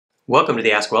Welcome to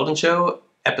the Ask Weldon Show,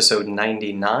 episode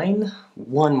 99.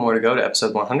 One more to go to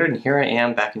episode 100, and here I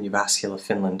am back in Jyväskylä,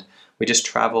 Finland. We just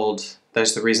traveled.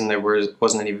 There's the reason there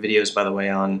wasn't any videos, by the way,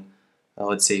 on,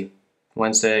 let's see,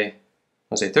 Wednesday,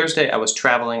 Thursday. I was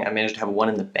traveling. I managed to have one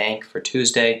in the bank for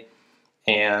Tuesday,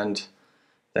 and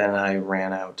then I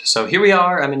ran out. So here we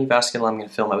are. I'm in Jyväskylä. I'm going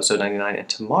to film episode 99, and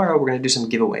tomorrow we're going to do some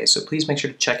giveaways. So please make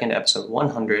sure to check into episode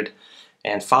 100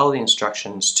 and follow the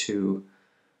instructions to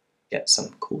get some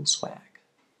cool swag.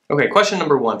 Okay, question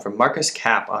number 1 from Marcus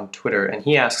Cap on Twitter, and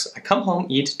he asks, I come home,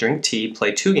 eat, drink tea,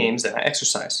 play 2 games, then I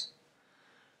exercise.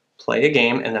 Play a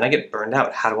game, and then I get burned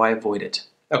out. How do I avoid it?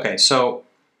 Okay, so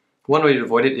one way to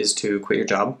avoid it is to quit your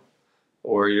job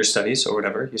or your studies or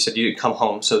whatever. You said you come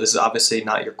home, so this is obviously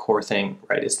not your core thing,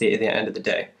 right? It's the end of the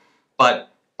day. But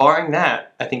barring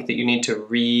that, I think that you need to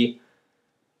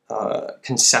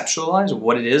conceptualize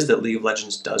what it is that League of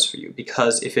Legends does for you,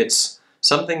 because if it's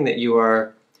something that you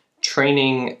are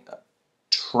training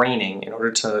in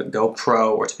order to go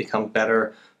pro or to become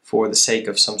better for the sake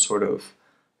of some sort of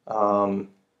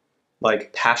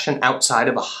like passion outside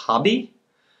of a hobby,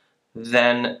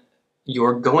 then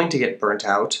you're going to get burnt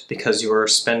out because you're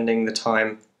spending the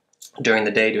time during the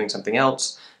day doing something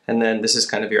else, and then this is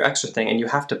kind of your extra thing, and you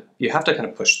have to kind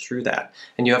of push through that,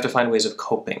 and you have to find ways of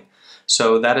coping.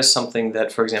 So that is something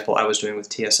that, for example, I was doing with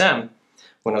TSM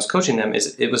when I was coaching them.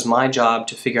 Is it was my job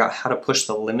to figure out how to push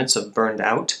the limits of burned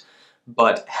out,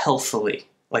 but healthily,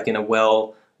 like in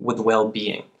with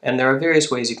well-being. And there are various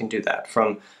ways you can do that,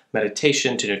 from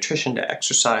meditation to nutrition to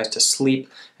exercise to sleep,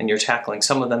 and you're tackling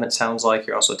some of them, it sounds like.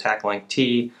 You're also tackling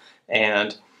tea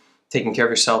and taking care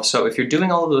of yourself. So if you're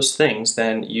doing all of those things,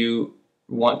 then you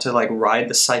want to like ride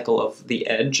the cycle of the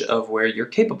edge of where you're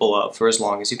capable of for as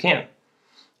long as you can,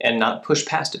 and not push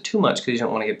past it too much because you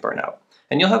don't want to get burnt out.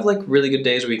 And you'll have like really good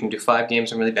days where you can do 5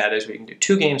 games and really bad days where you can do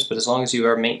 2 games, but as long as you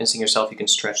are maintaining yourself, you can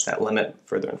stretch that limit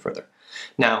further and further.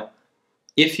 Now,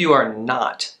 if you are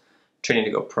not training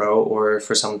to go pro or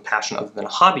for some passion other than a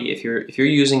hobby, if you're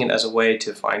using it as a way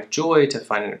to find joy, to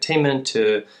find entertainment,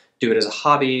 to do it as a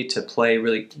hobby, to play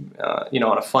really,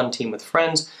 on a fun team with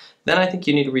friends, then I think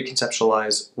you need to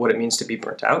reconceptualize what it means to be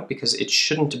burnt out, because it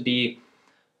shouldn't be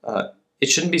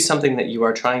something that you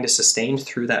are trying to sustain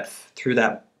through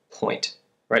that point.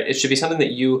 Right? It should be something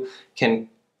that you can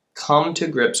come to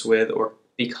grips with or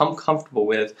become comfortable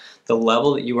with the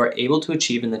level that you are able to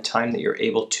achieve in the time that you're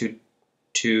able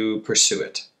to pursue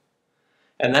it.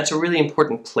 And that's a really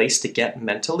important place to get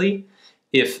mentally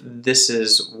if this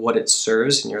is what it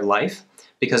serves in your life,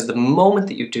 because the moment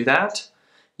that you do that,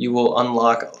 you will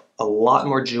unlock a lot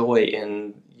more joy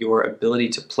in your ability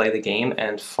to play the game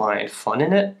and find fun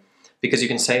in it, because you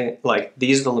can say, like,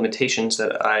 these are the limitations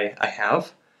that I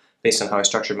have, based on how I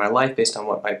structured my life, based on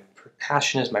what my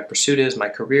passion is, my pursuit is, my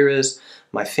career is,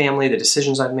 my family, the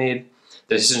decisions I've made,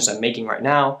 the decisions I'm making right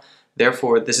now.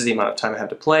 Therefore, this is the amount of time I have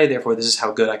to play. Therefore, this is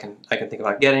how good I can think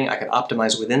about getting. I can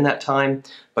optimize within that time,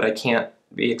 but I can't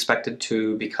be expected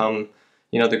to become,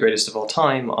 the greatest of all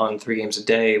time on 3 games a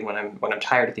day when I'm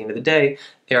tired at the end of the day.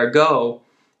 Ergo,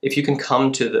 if you can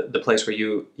come to the place where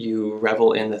you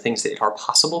revel in the things that are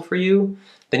possible for you,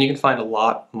 then you can find a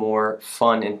lot more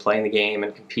fun in playing the game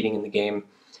and competing in the game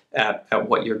at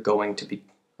what you're going to be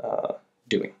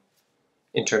doing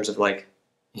in terms of like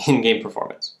in-game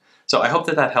performance. So I hope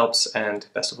that helps, and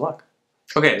best of luck.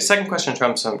 Okay, the second question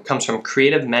comes from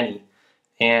Creative Many,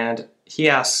 and he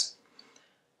asks,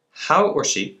 how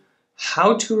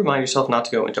to remind yourself not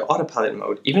to go into autopilot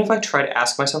mode. Even if I try to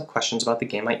ask myself questions about the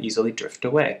game, I easily drift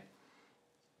away.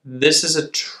 This is a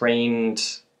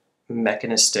trained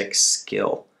mechanistic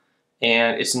skill,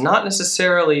 and it's not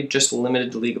necessarily just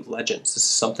limited to League of Legends. This is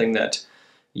something that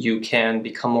you can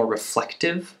become more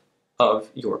reflective of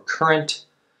your current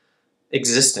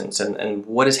existence and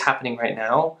what is happening right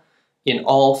now in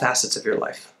all facets of your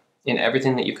life, in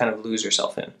everything that you kind of lose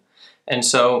yourself in. And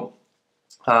so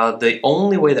the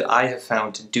only way that I have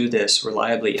found to do this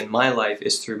reliably in my life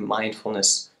is through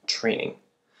mindfulness training.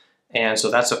 And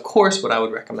so that's, of course, what I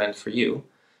would recommend for you.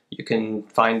 You can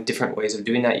find different ways of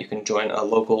doing that. You can join a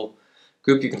local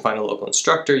group. You can find a local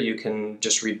instructor. You can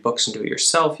just read books and do it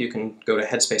yourself. You can go to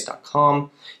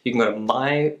headspace.com. You can go to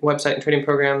my website and training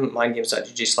program,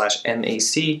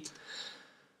 mindgames.gg/MAC.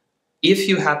 If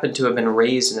you happen to have been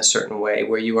raised in a certain way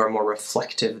where you are more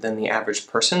reflective than the average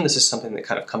person, this is something that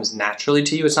kind of comes naturally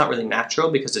to you. It's not really natural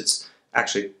because it's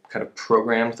actually kind of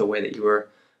programmed the way that you were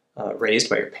raised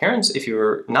by your parents. If you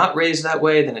were not raised that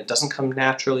way, then it doesn't come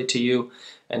naturally to you,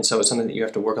 and so it's something that you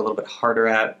have to work a little bit harder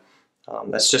at.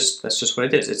 That's just what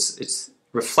it is. It's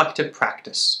reflective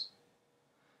practice.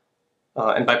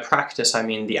 And by practice, I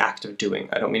mean the act of doing.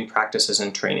 I don't mean practice as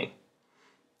in training.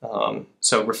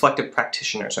 So reflective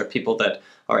practitioners are people that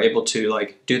are able to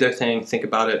like do their thing, think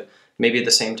about it, maybe at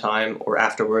the same time or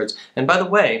afterwards. And by the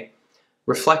way,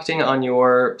 reflecting on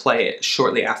your play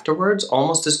shortly afterwards,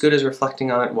 almost as good as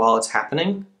reflecting on it while it's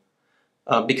happening,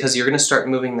 because you're going to start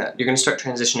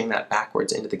transitioning that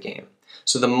backwards into the game.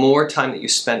 So the more time that you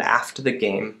spend after the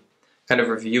game, kind of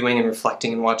reviewing and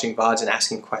reflecting and watching VODs and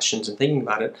asking questions and thinking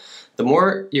about it, the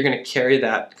more you're going to carry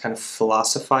that kind of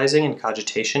philosophizing and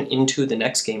cogitation into the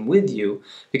next game with you,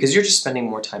 because you're just spending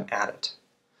more time at it.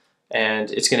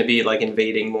 And it's going to be like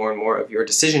invading more and more of your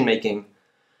decision making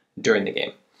during the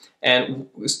game. And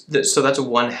so that's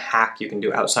one hack you can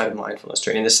do outside of mindfulness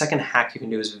training. The second hack you can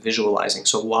do is visualizing.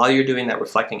 So while you're doing that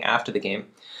reflecting after the game,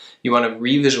 you want to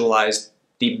revisualize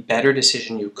the better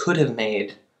decision you could have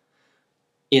made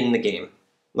in the game,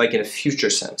 like in a future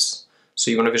sense.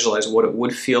 So you want to visualize what it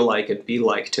would feel like, it'd be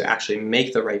like to actually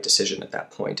make the right decision at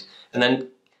that point. And then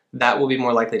that will be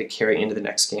more likely to carry into the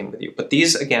next game with you. But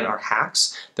these, again, are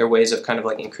hacks. They're ways of kind of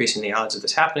like increasing the odds of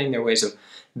this happening. They're ways of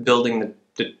building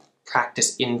the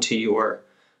practice into your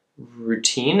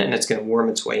routine, and it's going to worm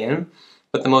its way in.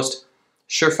 But the most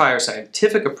surefire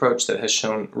scientific approach that has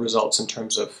shown results in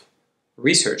terms of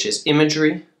research is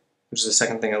imagery, which is the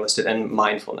second thing I listed, and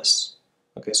mindfulness.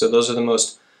 Okay, so those are the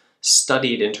most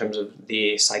studied in terms of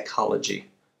the psychology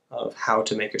of how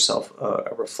to make yourself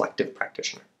a reflective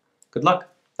practitioner. Good luck.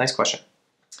 Nice question.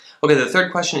 Okay, the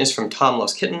third question is from Tom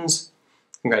Loves Kittens.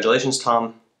 Congratulations,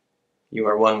 Tom. You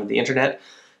are one with the internet.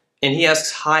 And he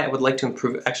asks, hi, I would like to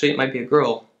improve. Actually, it might be a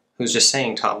girl who's just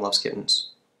saying Tom loves kittens.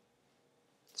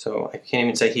 So I can't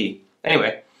even say he.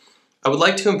 Anyway, I would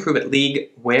like to improve at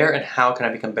League. Where and how can I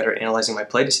become better at analyzing my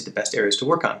play to see the best areas to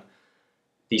work on?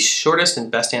 The shortest and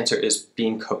best answer is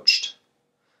being coached.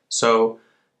 So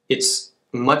it's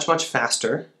much, much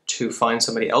faster to find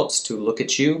somebody else to look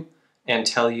at you and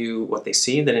tell you what they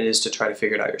see than it is to try to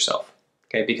figure it out yourself.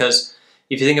 Okay, because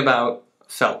if you think about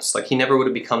Phelps, like he never would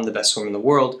have become the best swimmer in the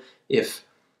world if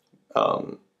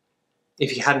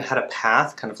he hadn't had a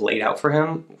path kind of laid out for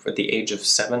him at the age of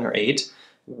 7 or 8,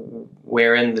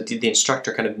 wherein the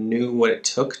instructor kind of knew what it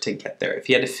took to get there, if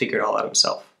he had to figure it all out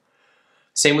himself.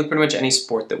 Same with pretty much any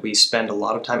sport that we spend a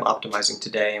lot of time optimizing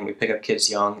today, and we pick up kids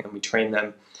young and we train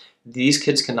them. These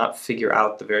kids cannot figure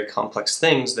out the very complex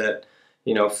things that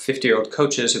 50-year-old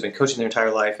coaches who've been coaching their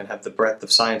entire life and have the breadth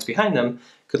of science behind them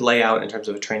could lay out in terms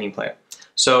of a training plan.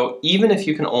 So even if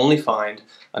you can only find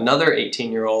another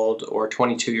 18-year-old or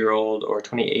 22-year-old or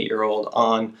 28-year-old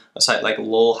on a site like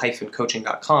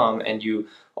lol-coaching.com and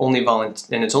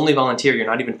it's only volunteer, you're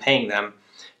not even paying them,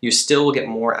 you still will get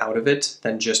more out of it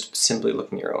than just simply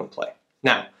looking at your own play.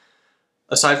 Now,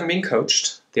 aside from being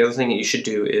coached, the other thing that you should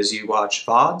do is you watch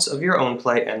VODs of your own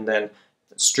play and then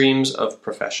streams of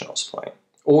professionals playing.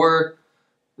 Or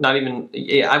not even,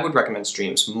 I would recommend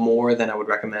streams more than I would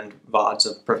recommend VODs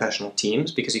of professional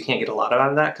teams, because you can't get a lot out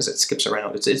of that because it skips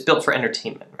around. It's built for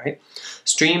entertainment, right?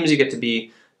 Streams, you get to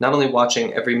be not only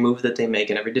watching every move that they make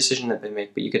and every decision that they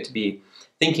make, but you get to be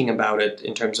thinking about it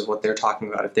in terms of what they're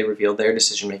talking about if they reveal their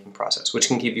decision-making process, which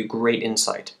can give you great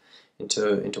insight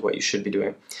into what you should be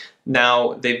doing.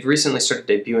 Now, they've recently started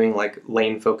debuting like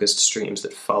lane-focused streams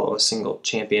that follow a single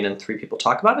champion and 3 people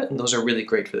talk about it, and those are really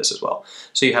great for this as well.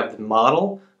 So you have the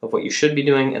model of what you should be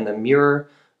doing and the mirror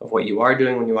of what you are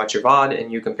doing when you watch your VOD,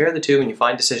 and you compare the two and you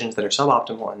find decisions that are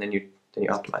suboptimal, and then you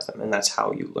optimize them, and that's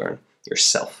how you learn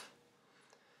yourself,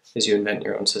 is you invent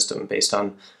your own system based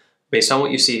on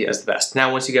what you see as the best.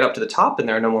 Now, once you get up to the top and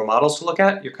there are no more models to look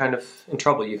at, you're kind of in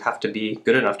trouble. You have to be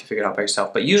good enough to figure it out by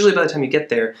yourself. But usually by the time you get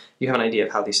there, you have an idea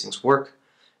of how these things work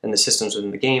and the systems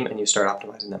within the game, and you start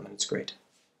optimizing them, and it's great.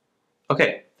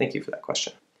 Okay, thank you for that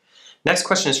question. Next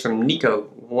question is from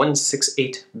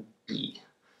Nico168B.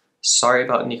 Sorry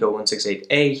about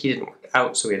Nico168A. He didn't work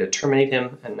out, so we had to terminate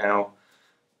him, and now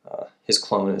his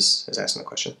clone is asking the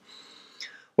question.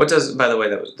 What does, by the way,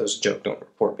 that was a joke, don't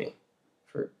report me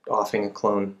for offing a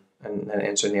clone and then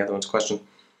answering the other one's question.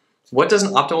 What does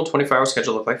an optimal 24-hour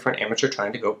schedule look like for an amateur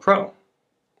trying to go pro?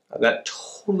 That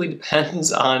totally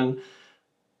depends on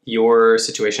your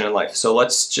situation in life. So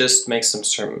let's just make some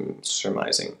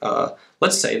surmising.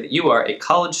 Let's say that you are a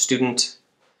college student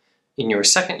in your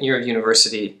 2nd year of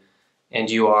university, and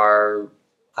you are,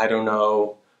 I don't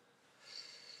know,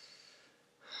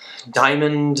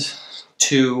 Diamond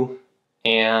 2,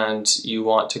 and you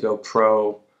want to go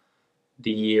pro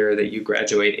the year that you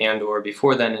graduate and or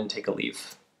before then and take a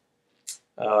leave.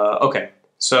 Okay,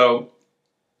 so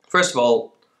first of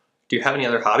all, do you have any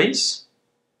other hobbies?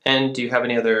 And do you have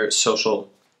any other social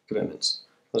commitments?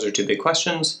 Those are 2 big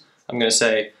questions. I'm going to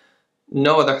say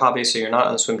no other hobbies, so you're not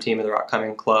on the swim team or the rock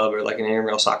climbing club or like an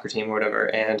intramural soccer team or whatever,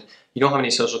 and you don't have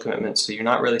any social commitments, so you're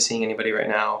not really seeing anybody right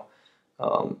now,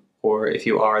 or if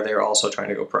you are, they're also trying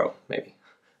to go pro, maybe.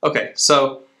 Okay,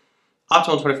 so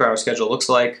optimal 24-hour schedule looks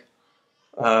like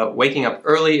waking up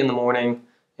early in the morning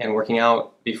and working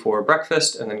out before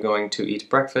breakfast, and then going to eat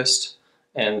breakfast.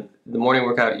 And the morning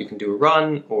workout, you can do a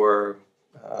run or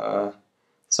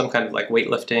some kind of like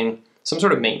weightlifting, some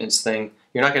sort of maintenance thing.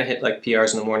 You're not going to hit like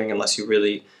PRs in the morning unless you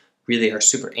really, really are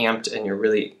super amped and you're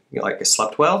really, you know, like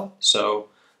slept well. So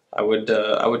I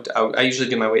usually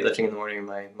do my weightlifting in the morning and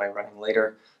my running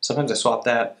later. Sometimes I swap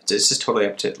that. It's just totally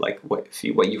up to like what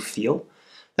you feel.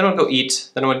 Then I would go eat.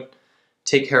 Then I would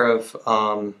take care of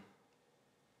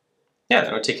then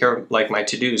I would take care of like my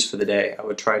to-dos for the day. I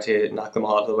would try to knock them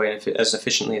all out of the way as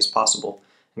efficiently as possible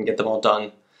and get them all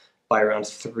done by around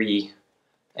 3.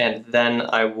 And then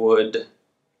I would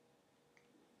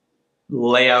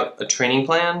lay out a training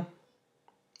plan.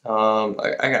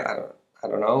 I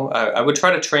don't know. I would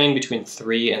try to train between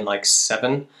 3 and like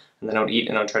 7, and then I would eat,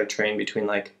 and I would try to train between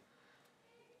like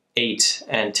 8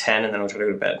 and 10, and then I would try to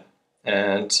go to bed.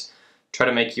 And try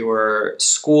to make your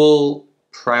school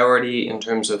priority in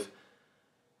terms of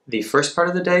the first part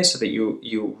of the day, so that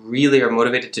you really are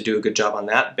motivated to do a good job on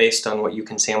that based on what you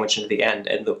can sandwich into the end.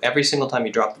 And every single time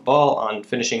you drop the ball on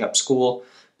finishing up school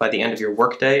by the end of your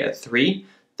workday at 3,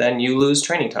 then you lose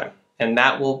training time. And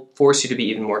that will force you to be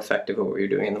even more effective at what you're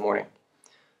doing in the morning.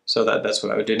 So that's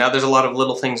what I would do. Now there's a lot of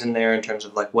little things in there in terms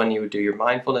of like when you would do your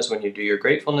mindfulness, when you do your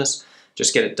gratefulness.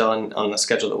 Just get it done on the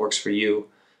schedule that works for you,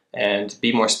 and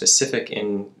be more specific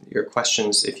in your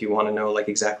questions if you want to know like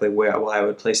exactly why I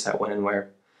would place that when and where.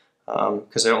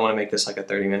 Because I don't want to make this like a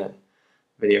 30-minute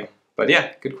video. But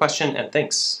yeah, good question, and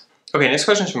thanks. Okay, next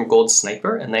question is from Gold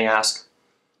Sniper, and they ask,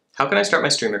 how can I start my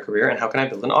streamer career, and how can I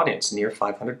build an audience near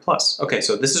 500 plus? Okay,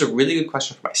 so this is a really good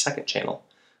question for my second channel,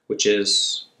 which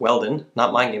is Weldon,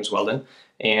 not Mind Games Weldon,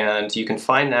 and you can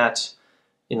find that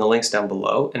in the links down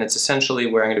below, and it's essentially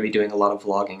where I'm going to be doing a lot of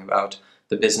vlogging about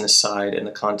the business side and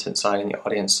the content side and the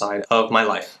audience side of my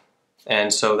life.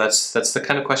 And so that's the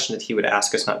kind of question that he would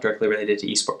ask. It's not directly related to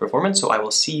eSport performance, so I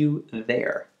will see you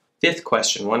there. Fifth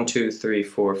question, 1, 2, 3,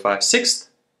 4, 5, sixth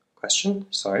question,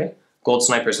 sorry. Gold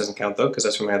Snipers doesn't count though, because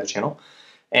that's from my other channel.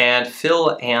 And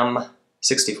Phil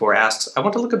Am64 asks, I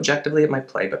want to look objectively at my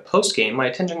play, but post-game my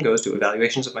attention goes to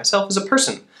evaluations of myself as a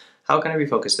person. How can I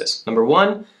refocus this? Number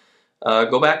 1,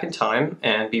 go back in time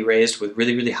and be raised with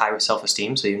really, really high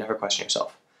self-esteem so you never question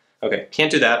yourself. Okay, can't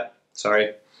do that,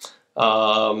 sorry.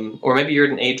 Or maybe you're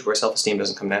at an age where self-esteem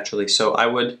doesn't come naturally. So I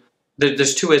would,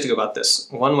 there's 2 ways to go about this.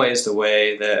 One way is the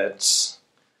way that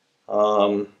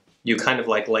you kind of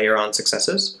like layer on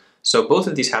successes. So both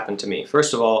of these happened to me.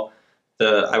 First of all,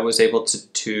 I was able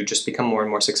to just become more and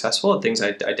more successful at things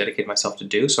I dedicate myself to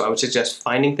do. So I would suggest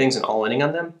finding things and all-inning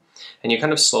on them. And you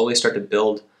kind of slowly start to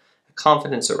build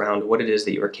confidence around what it is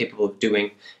that you are capable of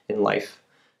doing in life.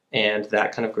 And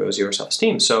that kind of grows your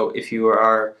self-esteem. So if you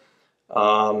are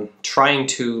trying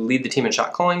to lead the team in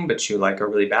shot calling, but you like are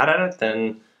really bad at it,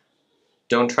 then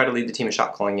don't try to lead the team in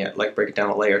shot calling yet. Like break it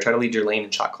down a layer. Try to lead your lane in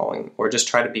shot calling, or just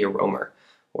try to be a roamer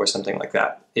or something like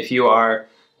that. If you are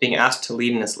being asked to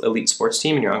lead an elite sports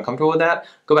team and you're uncomfortable with that,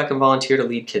 go back and volunteer to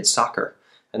lead kids soccer,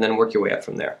 and then work your way up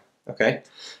from there. Okay,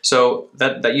 so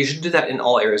that you should do that in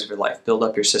all areas of your life. Build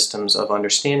up your systems of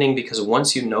understanding, because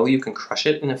once you know you can crush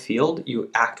it in a field, you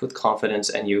act with confidence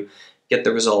and you get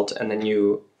the result, and then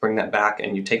you bring that back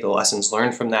and you take the lessons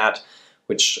learned from that,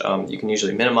 which you can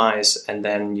usually minimize, and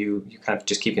then you kind of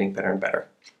just keep getting better and better.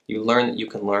 You learn that you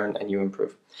can learn and you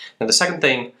improve. Now the second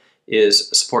thing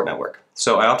is a support network.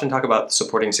 So I often talk about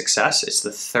supporting success. It's the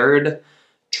 3rd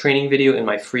training video in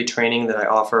my free training that I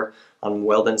offer on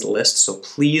Weldon's list. So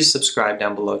please subscribe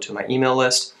down below to my email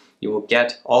list. You will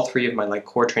get all 3 of my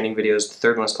core training videos. The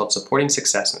 3rd one is called Supporting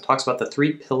Success, and it talks about the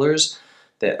 3 pillars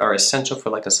that are essential for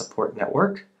like a support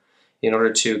network in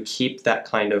order to keep that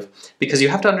kind of, because you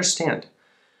have to understand,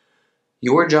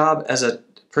 your job as a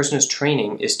person who's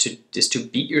training is to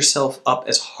beat yourself up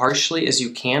as harshly as you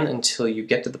can until you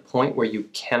get to the point where you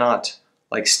cannot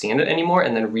like stand it anymore,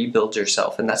 and then rebuild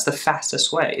yourself. And that's the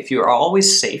fastest way. If you are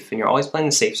always safe and you're always playing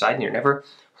the safe side and you're never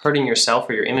hurting yourself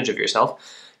or your image of yourself,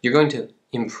 you're going to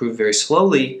improve very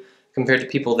slowly compared to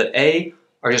people that A,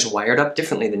 are just wired up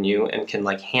differently than you and can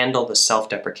like handle the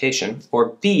self-deprecation, or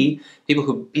B, people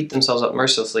who beat themselves up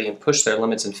mercilessly and push their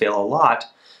limits and fail a lot,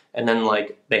 and then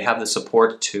like they have the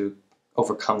support to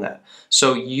overcome that.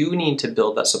 So you need to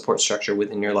build that support structure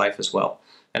within your life as well.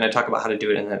 And I talk about how to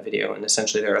do it in that video. And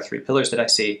essentially there are 3 pillars that I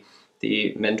see: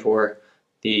 the mentor,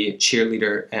 the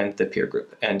cheerleader, and the peer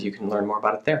group. And you can learn more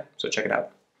about it there. So check it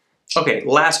out. Okay,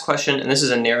 last question, and this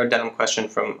is a narrowed down question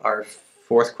from our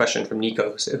fourth question from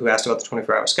Nico, who asked about the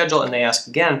 24-hour schedule, and they ask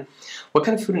again, what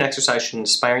kind of food and exercise should an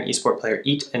aspiring esport player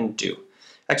eat and do?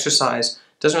 Exercise,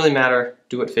 doesn't really matter,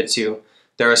 do what fits you.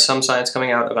 There is some science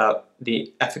coming out about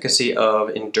the efficacy of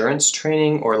endurance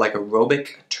training or like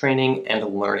aerobic training and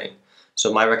learning.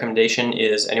 So my recommendation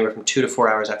is anywhere from 2 to 4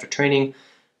 hours after training,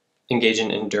 engage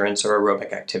in endurance or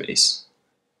aerobic activities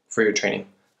for your training.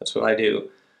 That's what I do,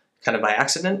 kind of by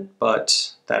accident,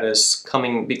 but that is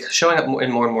showing up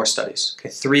in more and more studies. Okay,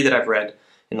 3 that I've read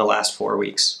in the last 4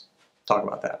 weeks talk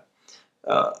about that.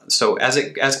 So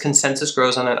as consensus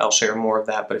grows on it, I'll share more of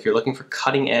that. But if you're looking for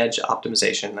cutting edge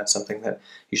optimization, that's something that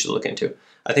you should look into.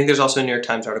 I think there's also a New York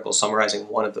Times article summarizing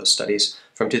one of those studies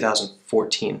from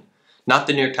 2014. Not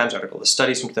the New York Times article, the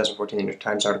studies from 2014. The New York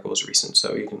Times article was recent,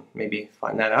 so you can maybe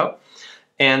find that out.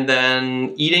 And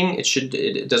then eating,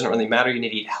 it doesn't really matter. You need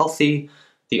to eat healthy.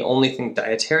 The only thing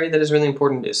dietary that is really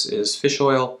important is fish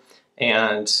oil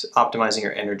and optimizing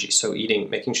your energy. So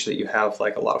making sure that you have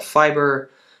like a lot of fiber,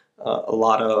 a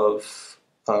lot of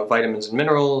vitamins and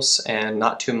minerals, and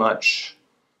not too much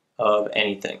of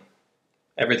anything.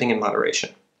 Everything in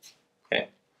moderation, okay?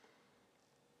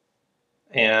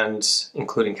 And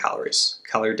including calories.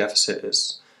 Calorie deficit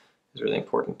is really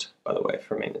important, by the way,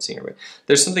 for maintenance your weight.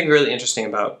 There's something really interesting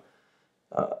about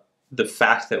the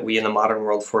fact that we in the modern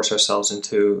world force ourselves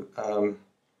into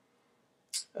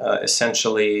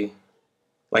essentially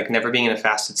like never being in a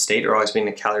fasted state or always being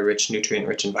in a calorie-rich,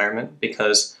 nutrient-rich environment,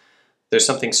 because there's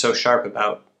something so sharp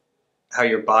about how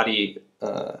your body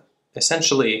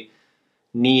essentially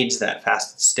needs that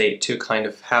fasted state to kind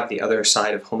of have the other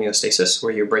side of homeostasis,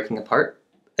 where you're breaking apart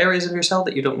areas of your cell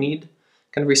that you don't need,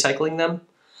 kind of recycling them.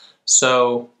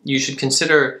 So you should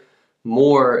consider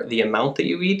more the amount that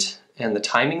you eat and the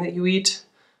timing that you eat,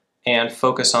 and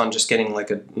focus on just getting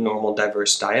like a normal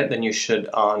diverse diet than you should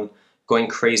on going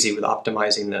crazy with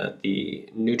optimizing the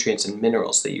nutrients and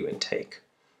minerals that you intake.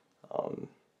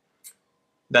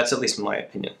 That's at least my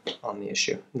opinion on the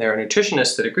issue. There are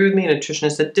nutritionists that agree with me and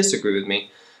nutritionists that disagree with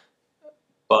me,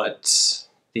 but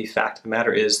the fact of the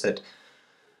matter is that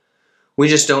we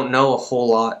just don't know a whole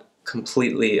lot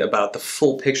completely about the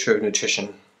full picture of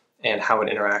nutrition and how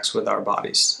it interacts with our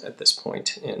bodies at this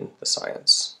point in the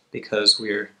science, because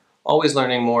we're always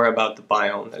learning more about the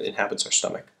biome that inhabits our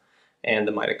stomach and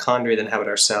the mitochondria that inhabit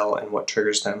our cell and what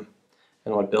triggers them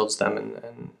and what builds them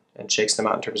and shakes them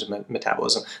out in terms of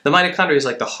metabolism. The mitochondria is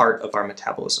like the heart of our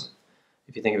metabolism,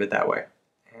 if you think of it that way.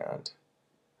 And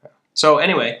so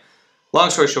anyway, long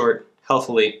story short,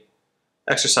 healthily,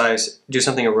 exercise, do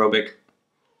something aerobic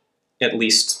at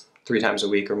least 3 times a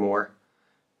week or more,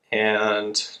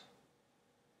 and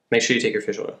make sure you take your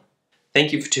fish oil.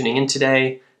 Thank you for tuning in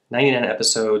today. 99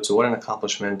 episodes, what an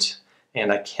accomplishment.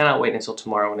 And I cannot wait until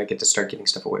tomorrow when I get to start giving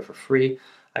stuff away for free.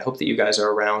 I hope that you guys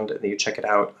are around and that you check it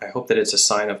out. I hope that it's a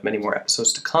sign of many more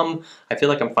episodes to come. I feel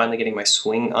like I'm finally getting my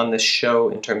swing on this show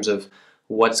in terms of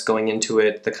what's going into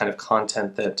it, the kind of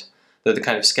content the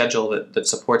kind of schedule that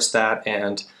supports that,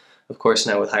 and of course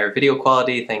now with higher video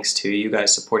quality, thanks to you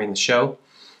guys supporting the show.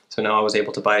 So now I was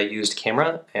able to buy a used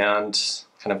camera and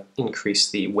kind of increase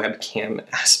the webcam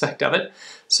aspect of it.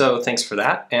 So thanks for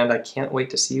that, and I can't wait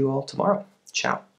to see you all tomorrow. Ciao.